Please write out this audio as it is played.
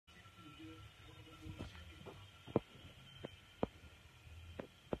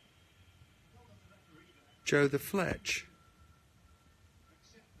Joe the Fletch.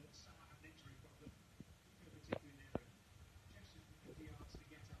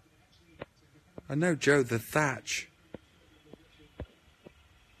 I know Joe the Thatch.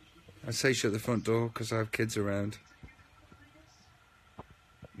 I say shut the front door because I have kids around.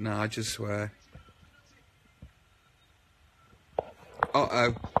 No, I just swear.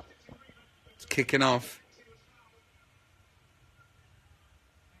 Uh-oh. It's kicking off.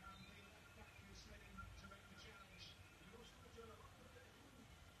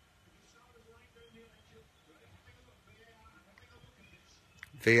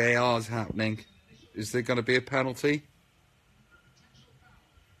 VAR's happening. Is there going to be a penalty?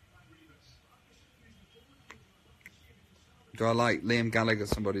 Do I like Liam Gallagher?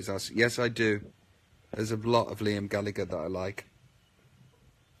 Somebody's asking. Yes, I do. There's a lot of Liam Gallagher that I like.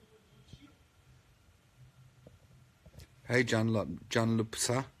 Hey, John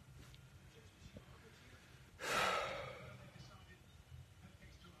Lupsa.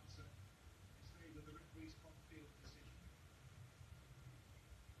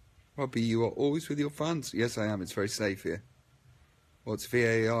 Robbie, you are always with your fans. Yes, I am. It's very safe here. What's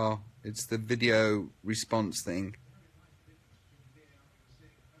VAR? It's the video response thing.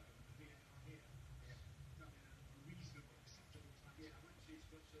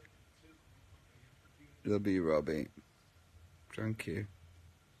 W, Robbie. Thank you.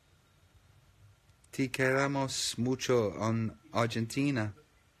 Te queremos mucho en Argentina.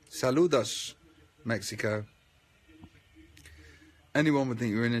 Saludos, Mexico. Anyone would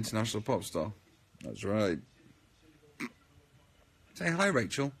think you're an international pop star. That's right. Say hi,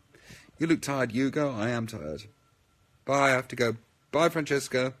 Rachel. You look tired, Hugo. I am tired. Bye, I have to go. Bye,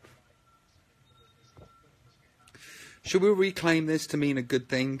 Francesco. Should we reclaim this to mean a good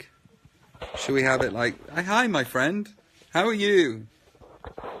thing? Should we have it like, hi, my friend. How are you?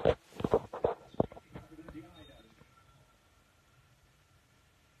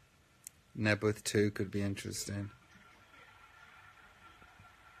 Nebworth 2 could be interesting.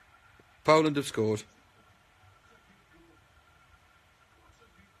 Poland have scored.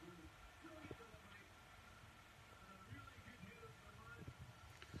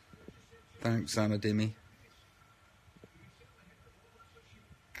 Thanks, Anna Dimmy.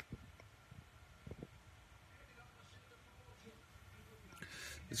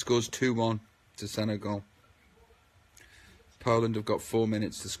 The score's 2-1 to Senegal. Poland have got 4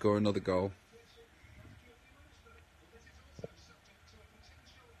 minutes to score another goal.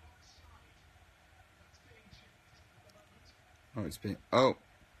 Oh, it's been... Oh!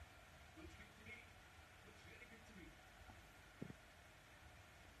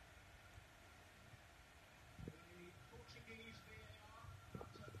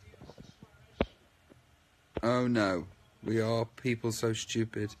 Oh no, we are people so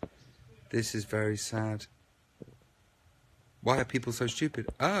stupid. This is very sad. Why are people so stupid?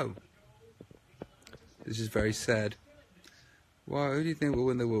 Oh! This is very sad. Why, who do you think will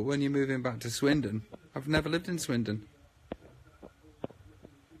win the war? When you're moving back to Swindon? I've never lived in Swindon.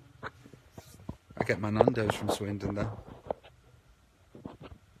 I get my Nando's from Swindon though.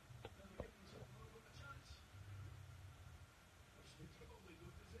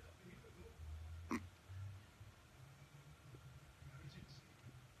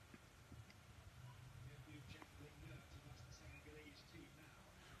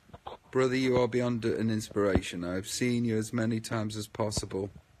 Brother, you are beyond an inspiration. I've seen you as many times as possible.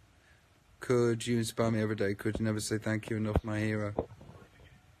 Could you inspire me every day? Could you never say thank you enough, my hero?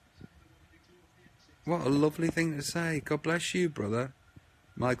 What a lovely thing to say. God bless you, brother.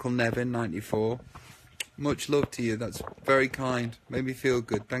 Michael Nevin, 94. Much love to you. That's very kind. Made me feel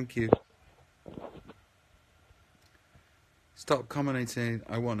good. Thank you. Stop commenting.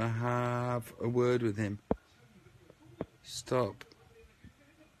 I want to have a word with him. Stop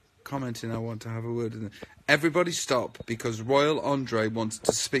commenting. I want to have a word with him. Everybody stop, because Royal Andre wants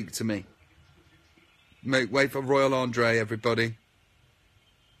to speak to me. Wait for Royal Andre, everybody.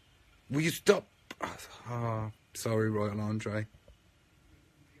 Will you stop? Oh, sorry, Royal Andre.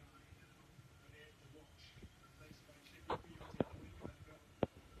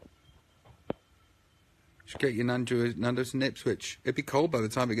 Should get your Nando's in Ipswich. It'd be cold by the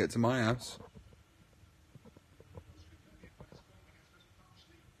time we get to my house.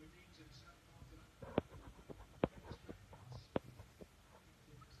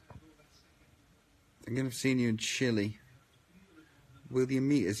 Thinking of seeing you in Chile. Will you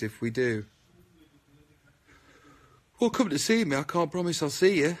meet us if we do? Well, come to see me. I can't promise I'll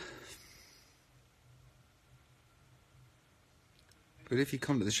see you. But if you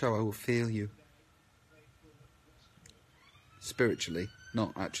come to the show, I will feel you. Spiritually,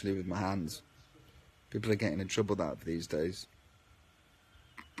 not actually with my hands. People are getting in trouble that these days.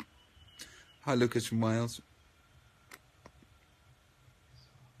 Hi, Lucas from Wales.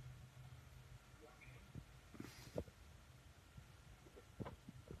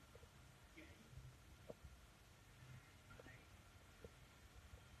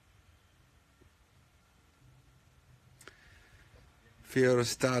 Fiona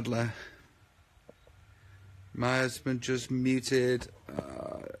Stadler. My husband just muted.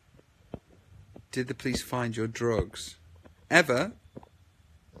 Did the police find your drugs? Ever?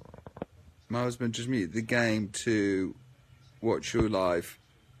 My husband just muted the game to watch you live.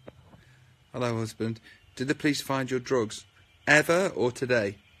 Hello, husband. Did the police find your drugs? Ever or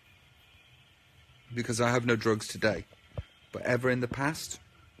today? Because I have no drugs today. But ever in the past,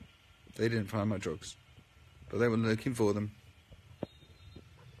 they didn't find my drugs. But they were looking for them.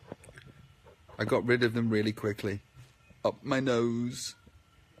 I got rid of them really quickly. Up my nose.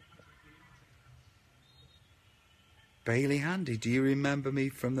 Bailey Handy, do you remember me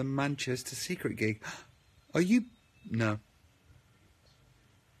from the Manchester Secret gig? Are you... No.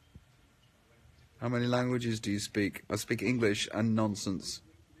 How many languages do you speak? I speak English and nonsense.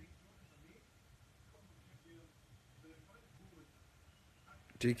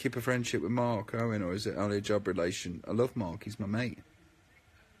 Do you keep a friendship with Mark Owen, or is it only a job relation? I love Mark, he's my mate.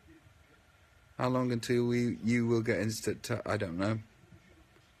 How long until you will get instant... I don't know.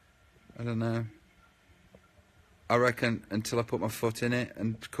 I don't know. I reckon until I put my foot in it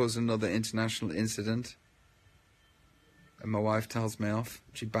and cause another international incident. And my wife tells me off.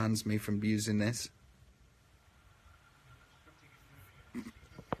 She bans me from using this.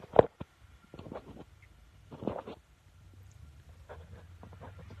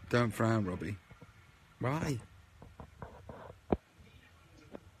 Don't frown, Robbie. Why?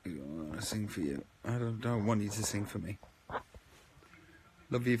 I want to sing for you. I don't want you to sing for me.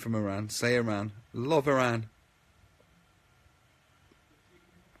 Love you from Iran. Say Iran. Love Iran.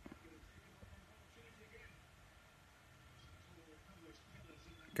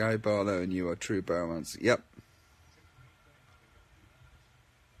 Guy Barlow and you are true bromance. Yep.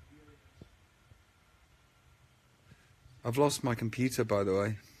 I've lost my computer, by the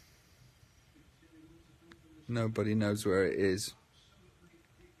way. Nobody knows where it is.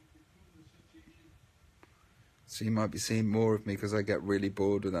 So you might be seeing more of me because I get really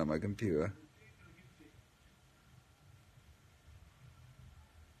bored without my computer.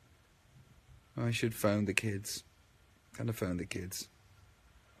 I should phone the kids. Kind of phone the kids.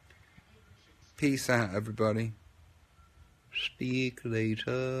 Peace out, everybody. Speak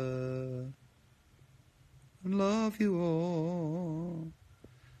later. Love you all.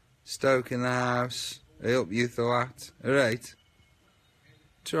 Stoke in the house. I hope you thought. Alright.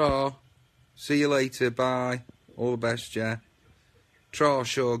 Ta. See you later. Bye. All the best, yeah. Tra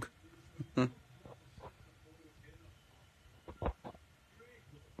shug.